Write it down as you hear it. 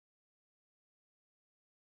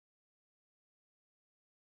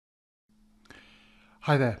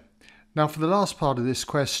Hi there. Now for the last part of this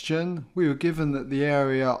question, we were given that the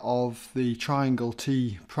area of the triangle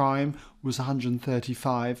T prime was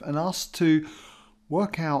 135 and asked to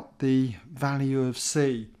work out the value of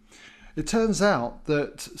C. It turns out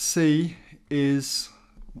that C is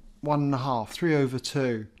 1.5,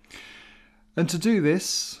 3/2. And to do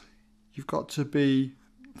this, you've got to be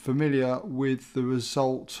familiar with the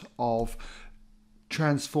result of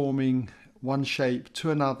transforming one shape to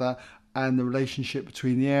another and the relationship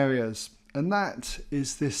between the areas. And that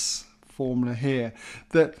is this formula here,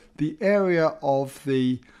 that the area of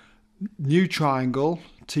the new triangle,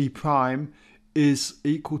 T prime, is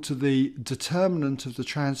equal to the determinant of the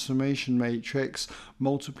transformation matrix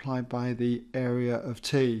multiplied by the area of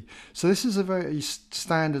T. So this is a very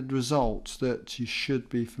standard result that you should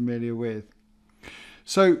be familiar with.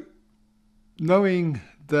 So knowing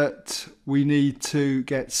that we need to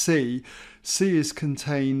get C is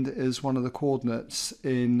contained as one of the coordinates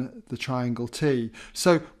in the triangle T.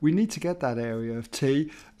 So we need to get that area of T,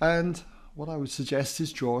 and what I would suggest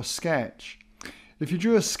is draw a sketch. If you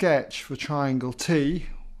drew a sketch for triangle T,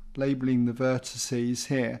 labeling the vertices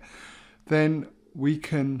here, then we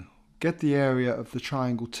can get the area of the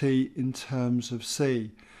triangle T in terms of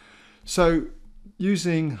C. So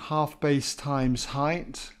using half base times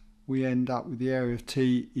height, we end up with the area of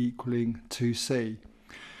T equaling 2C.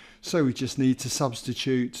 So we just need to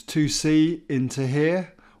substitute 2C into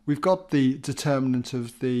here. We've got the determinant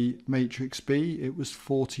of the matrix B, it was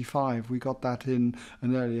 45. We got that in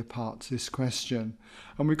an earlier part to this question.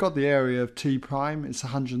 And we've got the area of T prime, it's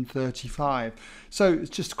 135. So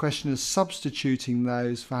it's just a question of substituting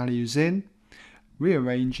those values in,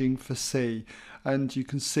 rearranging for C. And you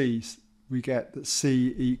can see we get that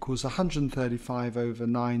C equals 135 over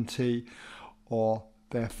 90, or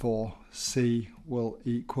therefore C will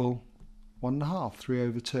equal 1.5,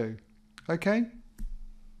 3/2. Okay?